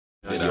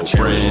Your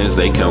friends,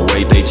 they can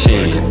wait they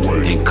chance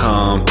and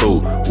come through.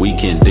 We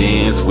can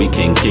dance, we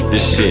can kick the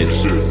shit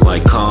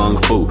like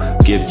Kung Fu.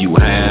 Give you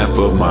half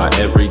of my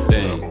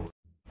everything.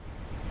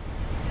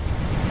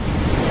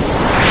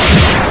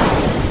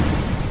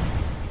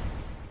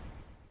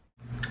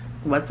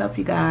 What's up,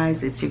 you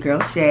guys? It's your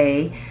girl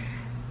Shay.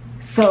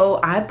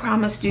 So I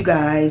promised you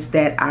guys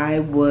that I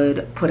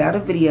would put out a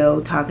video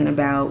talking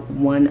about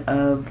one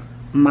of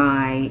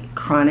my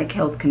chronic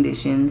health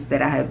conditions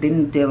that I have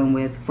been dealing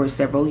with for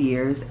several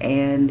years,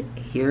 and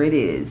here it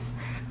is.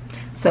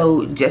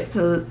 So just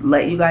to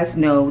let you guys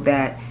know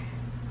that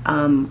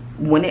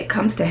when it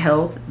comes to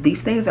health,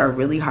 these things are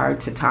really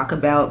hard to talk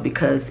about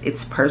because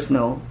it's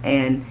personal,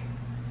 and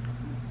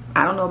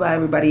I don't know about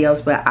everybody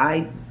else, but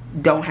I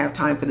don't have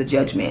time for the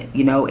judgment.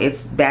 You know,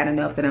 it's bad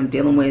enough that I'm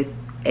dealing with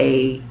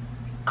a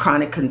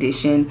chronic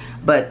condition,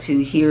 but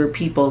to hear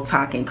people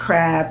talking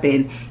crap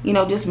and, you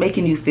know, just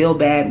making you feel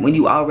bad when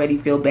you already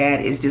feel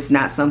bad is just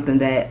not something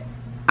that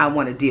I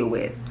want to deal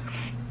with.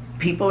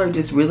 People are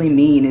just really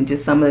mean, and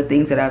just some of the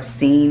things that I've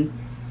seen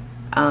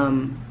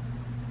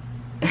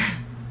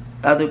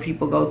other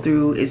people go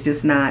through is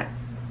just not,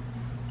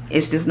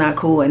 it's just not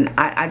cool, and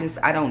I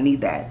don't need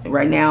that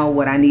right now.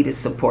 What I need is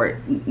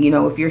support. You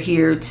know, if you're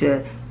here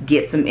to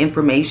get some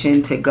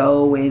information to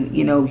go and,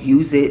 you know,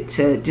 use it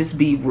to just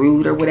be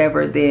rude or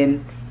whatever,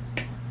 then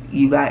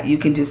you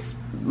can just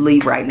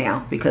leave right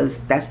now, because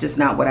that's just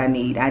not what I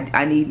need.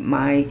 I need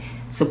my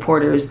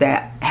supporters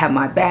that have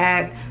my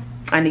back.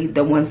 I need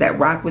the ones that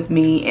rock with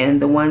me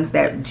and the ones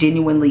that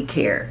genuinely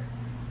care.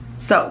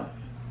 So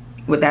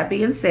with that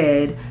being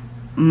said,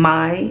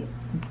 my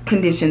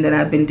condition that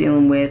I've been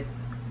dealing with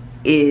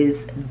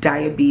is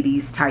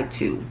diabetes type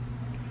 2.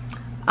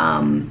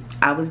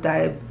 I was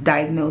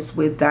diagnosed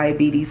with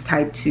diabetes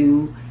type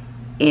 2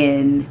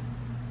 in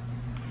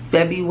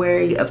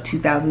February of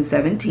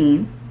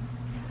 2017.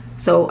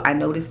 So I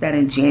noticed that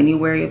in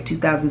January of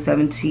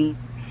 2017,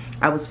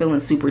 I was feeling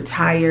super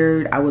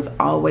tired. I was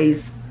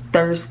always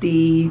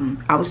thirsty.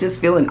 I was just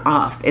feeling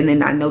off. And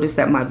then I noticed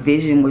that my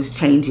vision was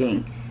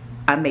changing.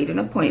 I made an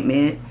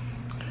appointment.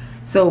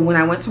 So when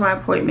I went to my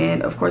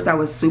appointment, of course, I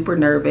was super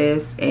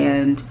nervous,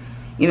 and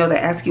you know, they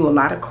ask you a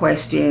lot of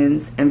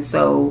questions. And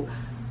so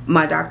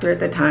my doctor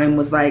at the time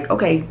was like,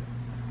 okay,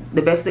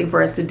 the best thing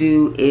for us to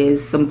do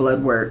is some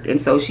blood work.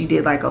 And so she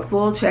did like a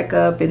full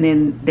checkup, and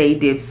then they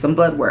did some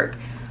blood work.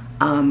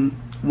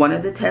 One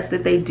of the tests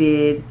that they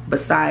did,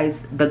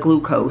 besides the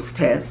glucose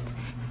test,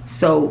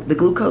 so the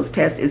glucose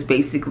test is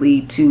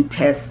basically to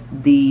test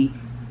the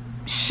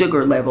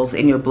sugar levels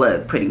in your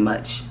blood, pretty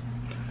much.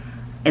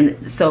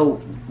 And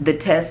so the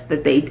test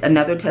that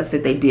another test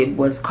that they did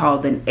was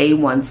called an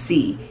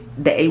A1C.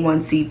 The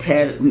A1C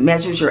test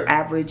measures your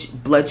average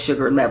blood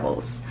sugar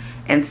levels.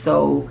 And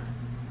so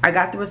I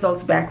got the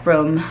results back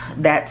from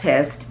that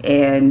test,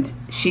 and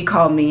she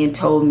called me and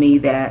told me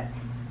that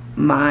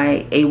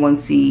my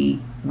A1C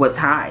was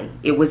high.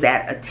 It was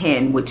at a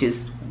 10, which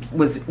is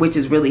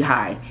really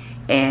high.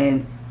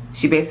 And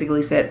she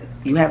basically said,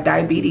 you have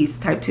diabetes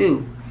type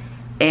 2.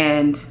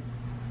 And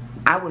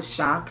I was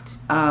shocked.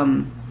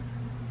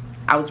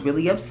 I was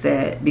really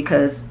upset,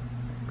 because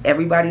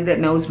everybody that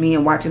knows me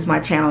and watches my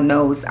channel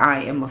knows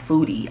I am a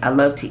foodie. I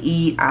love to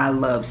eat. I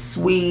love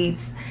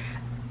sweets.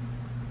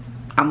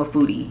 I'm a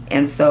foodie.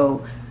 And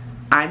so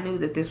I knew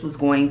that this was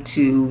going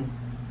to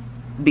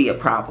be a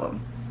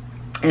problem.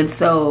 And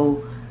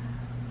so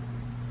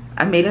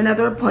I made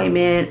another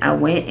appointment. I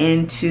went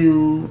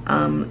into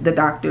the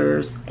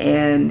doctor's,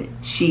 and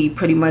she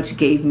pretty much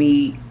gave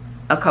me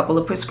a couple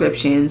of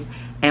prescriptions.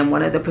 And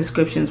one of the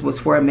prescriptions was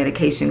for a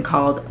medication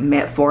called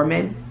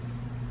metformin.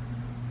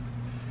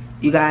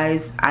 You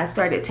guys, I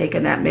started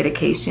taking that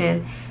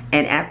medication,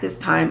 and at this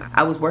time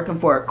I was working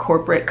for a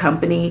corporate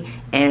company,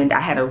 and I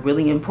had a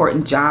really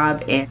important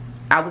job, and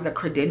I was a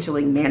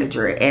credentialing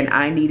manager, and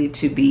I needed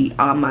to be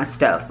on my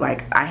stuff.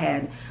 Like,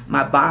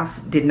 my boss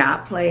did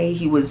not play.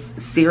 He was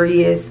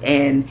serious,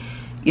 and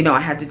you know,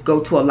 I had to go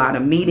to a lot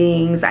of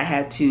meetings. I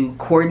had to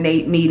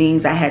coordinate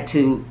meetings. I had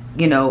to,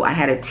 you know, I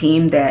had a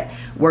team that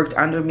worked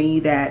under me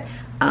that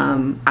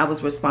I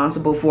was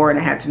responsible for, and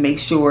I had to make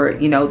sure,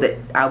 you know, that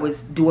I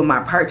was doing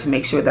my part to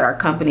make sure that our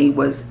company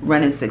was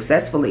running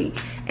successfully.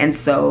 And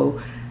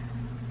so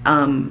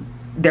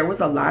there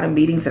was a lot of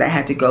meetings that I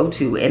had to go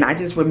to, and I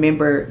just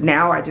remember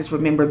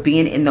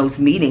being in those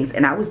meetings,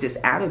 and I was just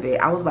out of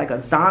it. I was like a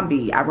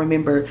zombie. I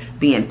remember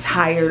being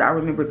tired. I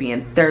remember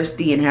being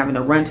thirsty and having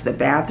to run to the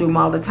bathroom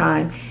all the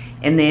time.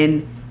 And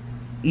then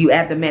you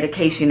add the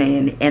medication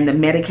in, and the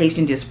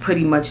medication just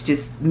pretty much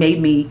just made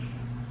me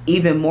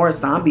even more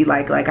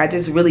zombie-like. Like, I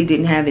just really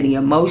didn't have any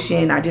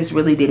emotion. I just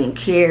really didn't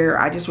care.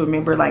 I just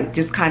remember like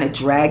just kind of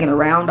dragging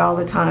around all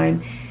the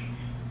time.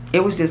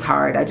 It was just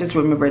hard. I just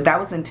remember that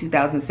was in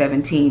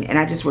 2017, and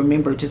I just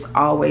remember just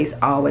always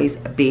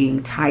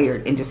being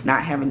tired and just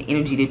not having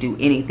energy to do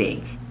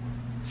anything.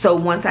 So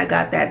once I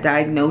got that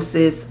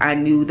diagnosis, I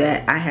knew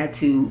that I had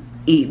to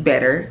eat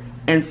better.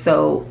 And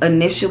so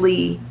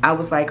initially I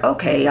was like,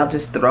 okay, I'll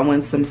just throw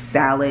in some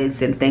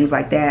salads and things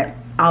like that.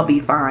 I'll be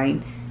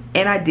fine.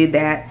 And I did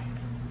that.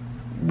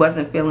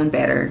 wasn't feeling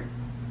better.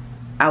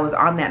 I was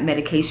on that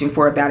medication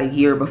for about a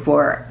year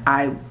before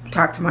I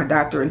talked to my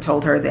doctor and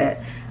told her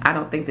that I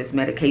don't think this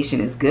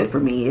medication is good for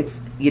me. It's,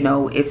 you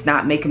know, it's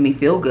not making me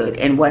feel good.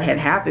 And what had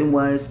happened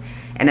was,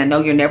 and I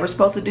know you're never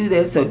supposed to do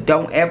this, so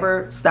don't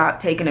ever stop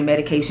taking a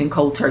medication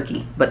cold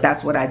turkey, but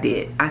that's what I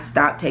did. I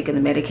stopped taking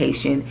the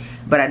medication,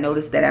 but I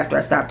noticed that after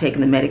I stopped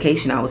taking the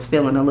medication, I was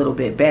feeling a little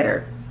bit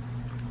better.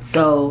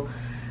 So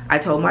I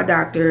told my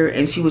doctor,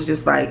 and she was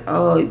just like,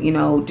 oh, you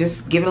know,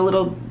 just give it a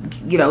little,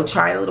 you know,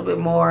 try it a little bit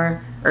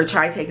more, or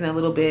try taking a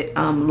little bit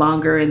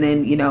longer, and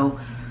then, you know,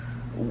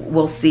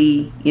 we'll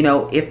see, you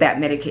know, if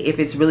that if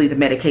it's really the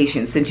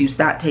medication. Since you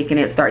stopped taking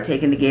it, start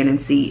taking it again and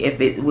see if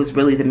it was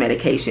really the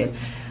medication.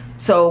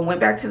 So went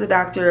back to the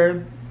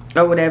doctor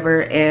or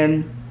whatever,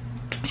 and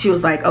she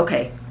was like,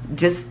 okay,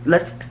 just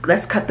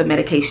let's cut the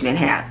medication in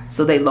half.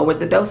 So they lowered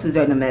the doses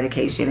of the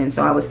medication, and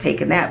so I was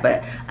taking that,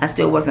 but I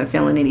still wasn't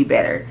feeling any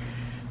better.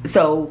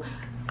 So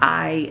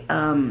I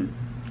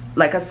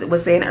like I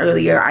was saying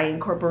earlier, I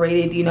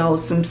incorporated, you know,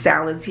 some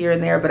salads here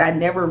and there, but I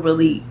never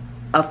really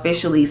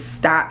officially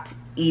stopped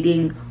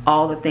eating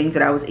all the things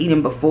that I was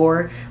eating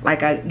before.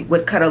 Like I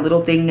would cut a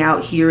little thing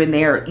out here and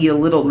there, eat a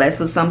little less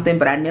of something,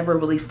 but I never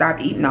really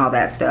stopped eating all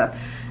that stuff.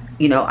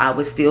 You know, I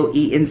was still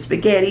eating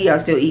spaghetti, I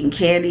was still eating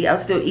candy, I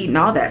was still eating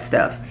all that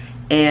stuff,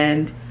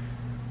 and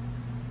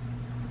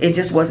it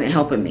just wasn't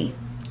helping me.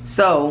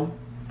 So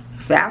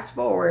fast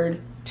forward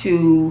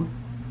to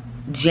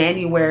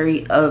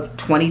January of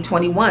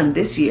 2021,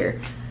 this year,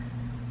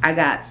 I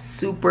got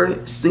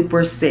super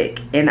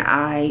sick, and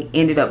I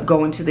ended up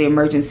going to the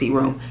emergency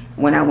room.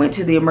 When I went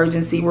to the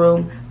emergency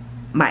room,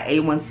 my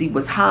A1C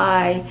was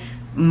high.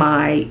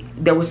 My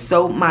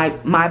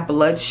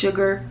blood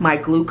sugar, my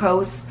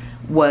glucose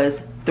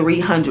was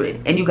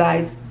 300. And you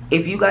guys,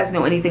 if you guys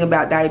know anything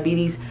about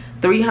diabetes,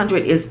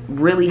 300 is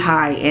really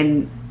high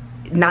and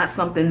not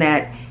something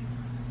that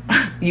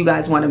you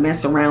guys want to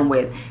mess around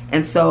with.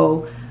 And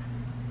so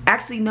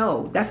actually,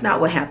 no, that's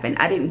not what happened.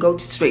 I didn't go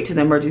straight to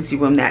the emergency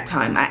room that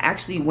time. I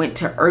actually went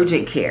to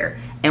urgent care.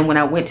 And when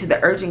I went to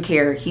the urgent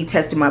care, he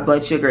tested my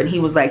blood sugar, and he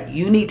was like,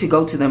 you need to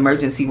go to the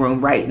emergency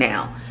room right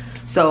now.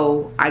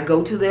 So I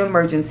go to the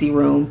emergency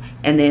room,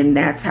 and then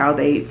that's how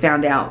they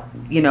found out,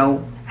 you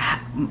know,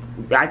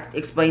 I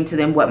explained to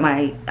them what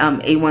my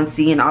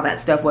A1C and all that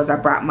stuff was. I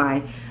brought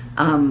my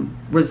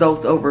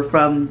results over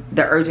from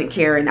the urgent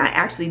care, and I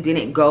actually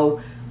didn't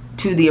go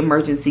to the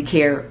emergency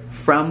care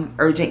from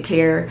urgent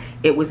care.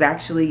 It was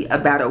actually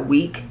about a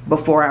week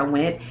before I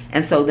went,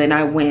 and so then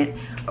I went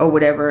or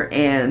whatever,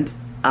 and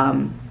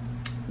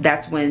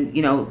that's when,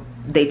 you know,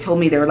 they told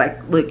me, they were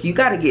like, look, you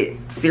got to get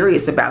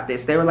serious about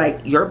this. They were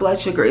like, your blood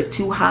sugar is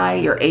too high,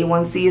 your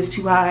A1C is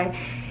too high,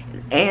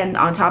 and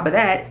on top of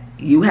that,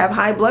 you have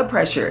high blood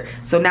pressure.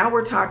 So now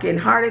we're talking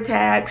heart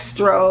attack,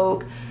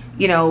 stroke,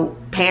 you know,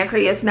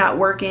 pancreas not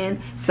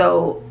working.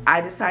 So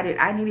I decided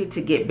I needed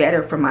to get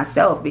better for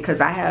myself,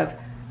 because I have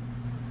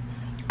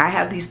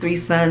these 3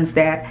 sons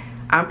that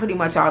I'm pretty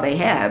much all they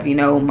have. You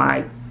know,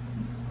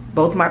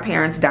 both my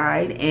parents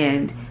died,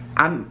 and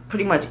I'm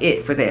pretty much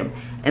it for them.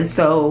 And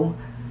so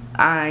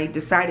I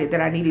decided that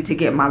I needed to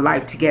get my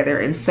life together.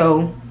 And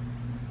so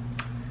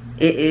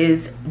it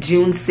is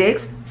June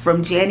 6th.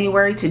 From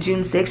January to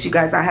June 6th, you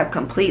guys, I have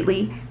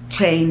completely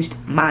changed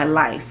my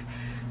life.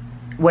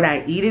 What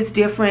I eat is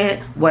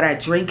different. What I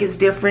drink is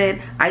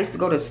different. I used to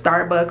go to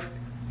Starbucks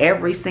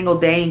every single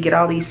day and get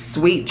all these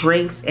sweet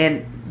drinks.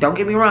 And don't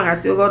get me wrong, I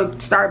still go to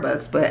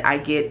Starbucks, but I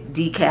get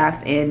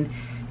decaf and,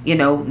 you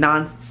know,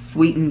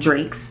 non-sweetened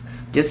drinks.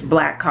 Just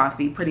black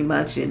coffee pretty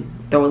much, and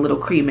throw a little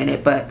cream in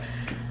it. But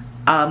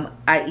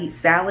I eat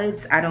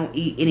salads. I don't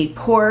eat any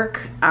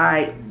pork.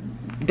 I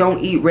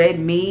don't eat red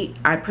meat.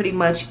 I pretty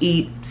much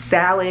eat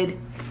salad,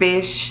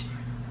 fish,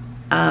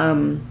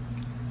 ground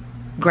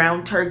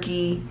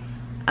turkey.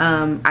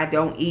 I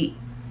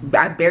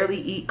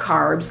barely eat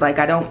carbs. Like,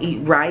 I don't eat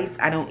rice,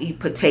 I don't eat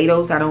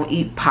potatoes, I don't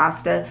eat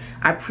pasta.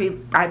 I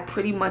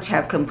pretty much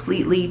have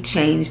completely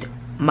changed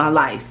my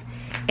life.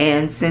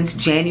 And since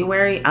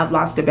January, I've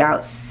lost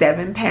about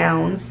 7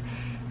 pounds,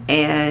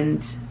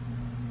 and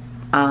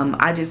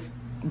I just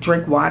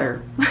drink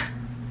water.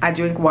 I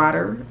drink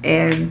water,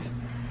 and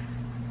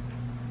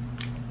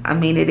I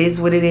mean, it is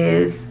what it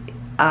is.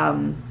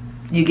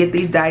 You get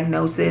these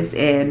diagnoses,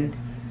 and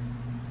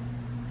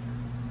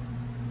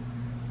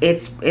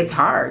it's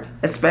hard,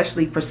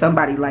 especially for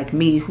somebody like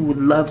me who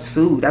loves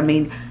food. I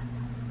mean,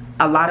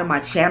 a lot of my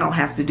channel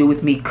has to do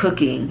with me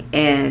cooking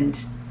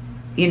and,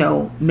 you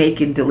know,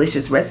 making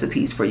delicious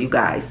recipes for you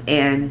guys.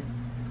 And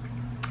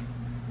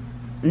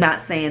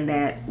not saying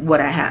that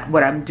what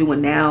I'm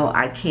doing now,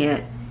 I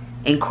can't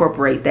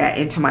incorporate that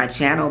into my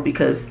channel,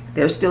 because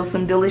there's still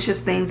some delicious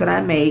things that I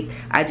make.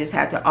 I just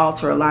had to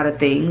alter a lot of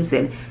things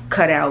and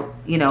cut out,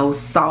 you know,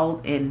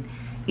 salt and,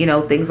 you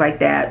know, things like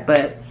that.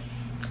 But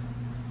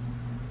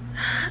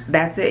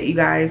that's it, you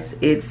guys.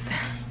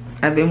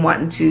 I've been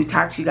wanting to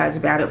talk to you guys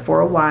about it for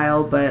a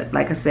while, but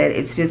like I said,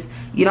 it's just,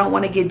 you don't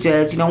want to get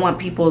judged. You don't want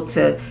people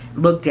to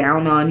look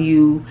down on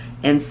you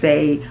and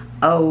say,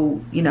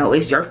 oh, you know,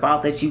 it's your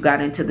fault that you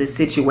got into this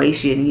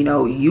situation. You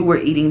know, you were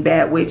eating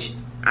bad, which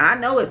I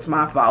know it's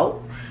my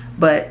fault,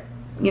 but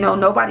you know,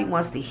 nobody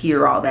wants to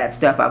hear all that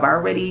stuff. I've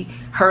already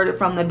heard it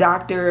from the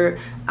doctor.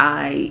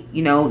 I,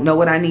 you know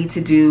what I need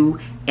to do,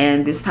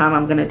 and this time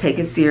I'm gonna take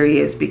it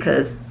serious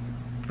because,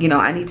 you know,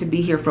 I need to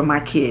be here for my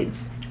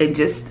kids. And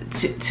just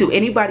to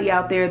anybody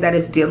out there that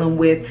is dealing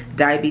with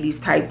diabetes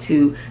type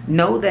 2,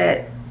 know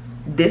that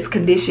this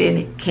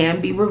condition can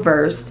be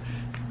reversed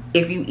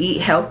if you eat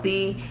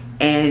healthy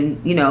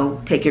and, you know,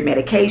 take your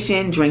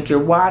medication, drink your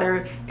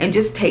water, and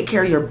just take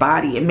care of your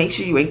body, and make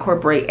sure you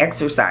incorporate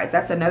exercise.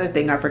 That's another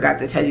thing I forgot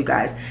to tell you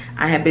guys.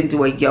 I have been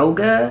doing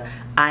yoga.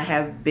 I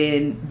have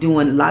been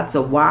doing lots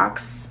of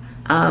walks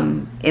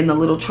in the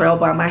little trail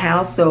by my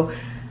house. So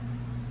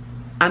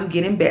I'm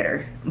getting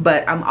better,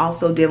 but I'm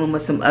also dealing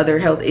with some other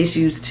health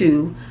issues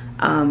too,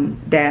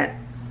 that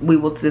we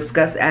will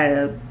discuss at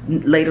a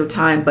later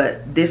time.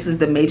 But this is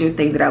the major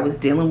thing that I was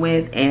dealing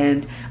with,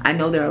 and I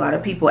know there are a lot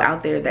of people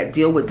out there that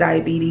deal with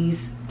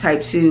diabetes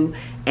type 2,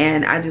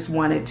 and I just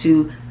wanted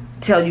to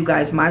tell you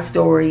guys my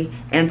story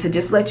and to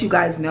just let you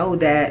guys know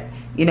that,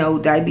 you know,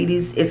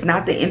 diabetes is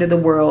not the end of the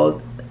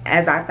world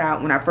as I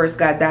thought when I first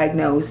got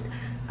diagnosed.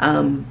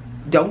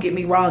 Don't get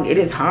me wrong, it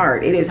is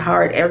hard. It is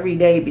hard every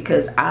day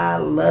because I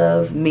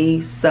love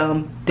me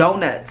some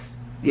donuts.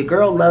 Your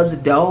girl loves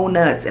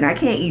donuts, and I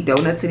can't eat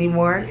donuts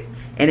anymore,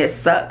 and it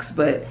sucks,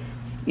 but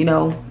you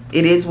know,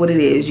 it is what it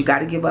is. You got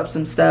to give up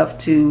some stuff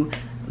to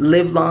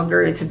live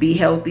longer and to be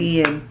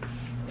healthy,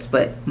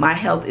 but my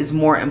health is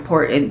more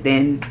important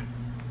than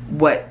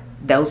what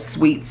those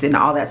sweets and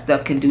all that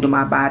stuff can do to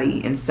my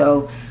body. And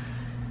so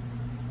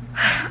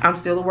I'm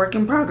still a work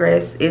in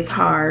progress. It's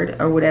hard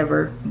or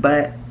whatever,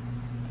 but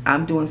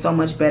I'm doing so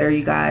much better,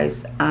 you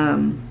guys.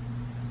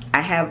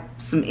 I have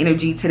some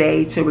energy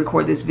today to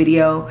record this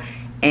video,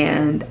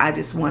 and I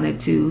just wanted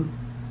to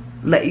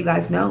let you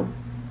guys know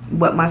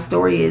what my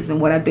story is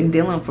and what I've been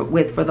dealing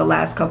with for the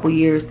last couple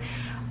years.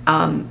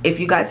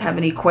 If you guys have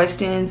any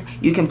questions,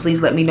 you can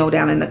please let me know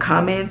down in the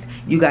comments.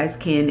 You guys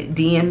can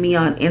DM me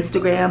on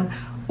Instagram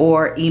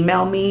or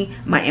email me.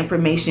 My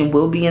information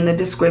will be in the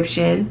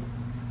description.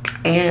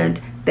 And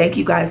thank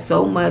you guys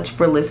so much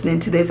for listening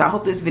to this. I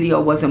hope this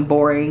video wasn't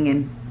boring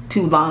and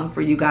too long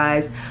for you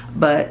guys,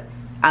 but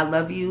I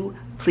love you.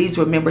 Please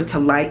remember to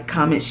like,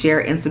 comment, share,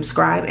 and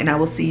subscribe, and I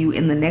will see you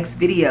in the next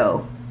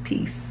video.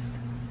 Peace.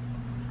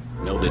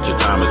 Know that your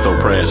time is so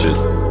precious.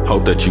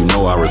 Hope that you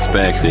know I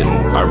respect it.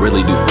 I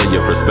really do feel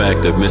your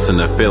perspective. Missing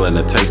the feeling,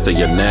 the taste of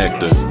your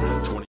nectar.